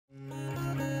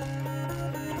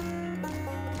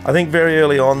I think very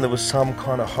early on there was some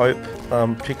kind of hope,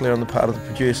 particularly on the part of the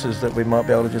producers, that we might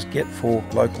be able to just get 4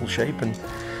 local sheep and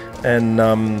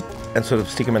sort of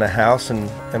stick them in a house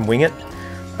and wing it.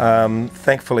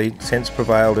 Thankfully, sense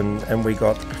prevailed and we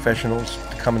got professionals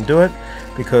to come and do it,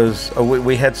 because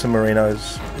we had some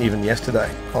merinos even yesterday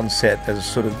on set as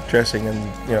sort of dressing,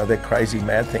 and you know, they're crazy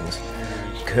mad things.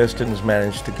 Kirsten's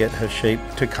managed to get her sheep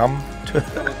to come to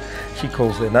her. She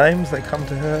calls their names, they come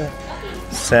to her.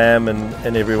 Sam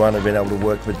and everyone have been able to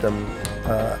work with them.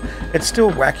 It's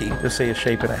still wacky to see a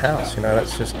sheep in a house, you know,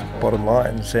 that's just bottom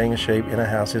line. Seeing a sheep in a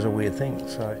house is a weird thing.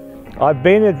 So I've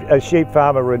been a sheep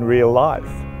farmer in real life.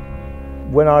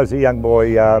 When I was a young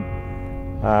boy,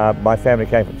 my family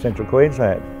came from Central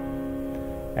Queensland,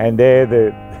 and there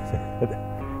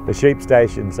the sheep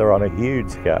stations are on a huge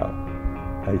scale,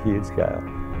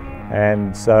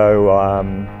 And so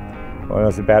when I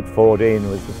was about 14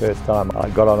 was the first time I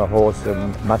got on a horse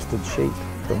and mustered sheep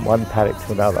from one paddock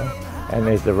to another. And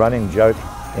there's the running joke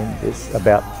in this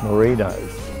about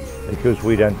merinos, because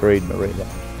we don't breed merino.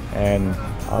 And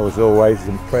I was always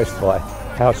impressed by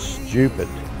how stupid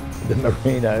the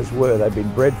merinos were. They'd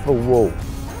been bred for wool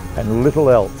and little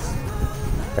else.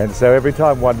 And so every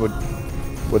time one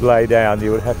would lay down,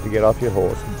 you would have to get off your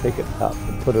horse and pick it up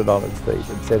and put it on its feet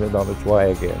and send it on its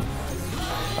way again.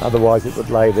 Otherwise it would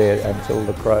lay there until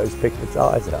the crows picked its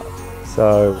eyes out.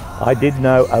 So I did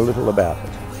know a little about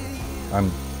it.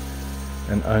 I'm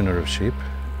an owner of sheep,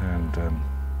 and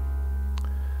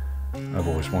I've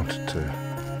always wanted to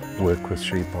work with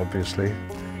sheep, obviously.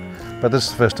 But this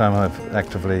is the first time I've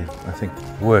actively, I think,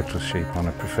 worked with sheep on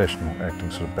a professional acting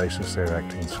sort of basis. They're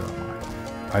acting, so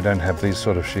I don't have these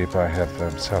sort of sheep. I have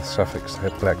South Suffolks. They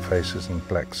have black faces and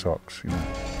black socks, you know.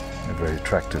 They're very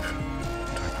attractive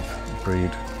type of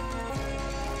breed.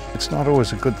 It's not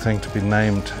always a good thing to be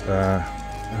named,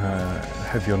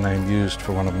 have your name used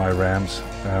for one of my rams.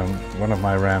 One of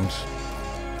my rams,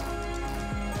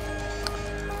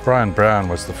 Brian Brown,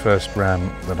 was the first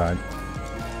ram that I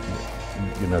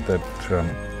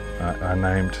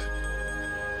named,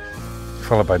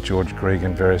 followed by George Grieg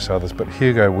and various others. But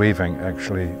Hugo Weaving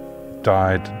actually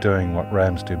died doing what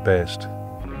rams do best.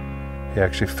 He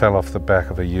actually fell off the back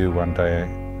of a ewe one day,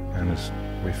 and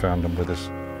we found him with his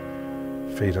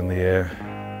feet in the air,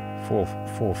 four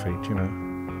feet, you know.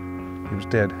 He was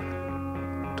dead,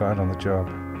 died on the job.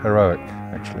 Heroic,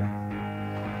 actually.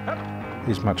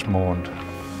 He's much mourned.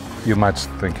 You might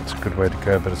think it's a good way to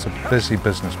go, but it's a busy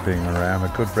business being a ram. A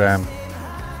good ram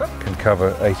can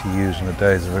cover 80 ewes in a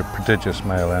day. It's a very prodigious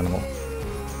male animal.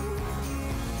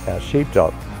 Our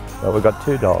sheepdog, well, we've got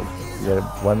 2 dogs.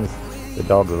 One's the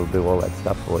dog that'll do all that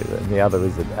stuff for you, and the other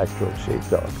is an actual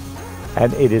sheepdog.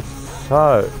 And it is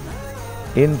so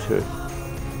into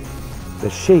the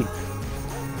sheep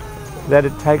that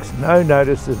it takes no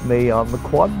notice of me on the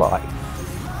quad bike.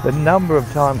 The number of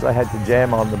times I had to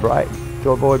jam on the brake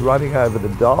to avoid running over the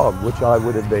dog, which I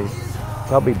would have been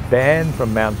probably banned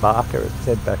from Mount Barker and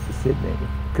sent back to Sydney.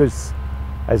 Because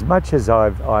as much as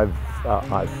I've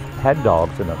had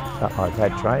dogs and I've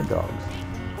had trained dogs,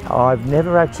 I've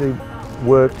never actually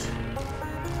worked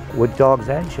with dogs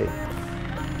and sheep.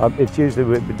 It's usually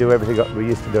we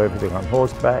used to do everything on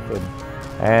horseback,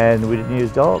 and we didn't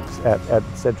use dogs at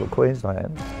Central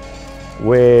Queensland,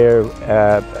 where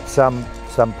some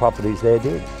properties there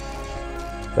did.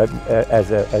 But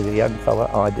as a young fella,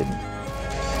 I didn't.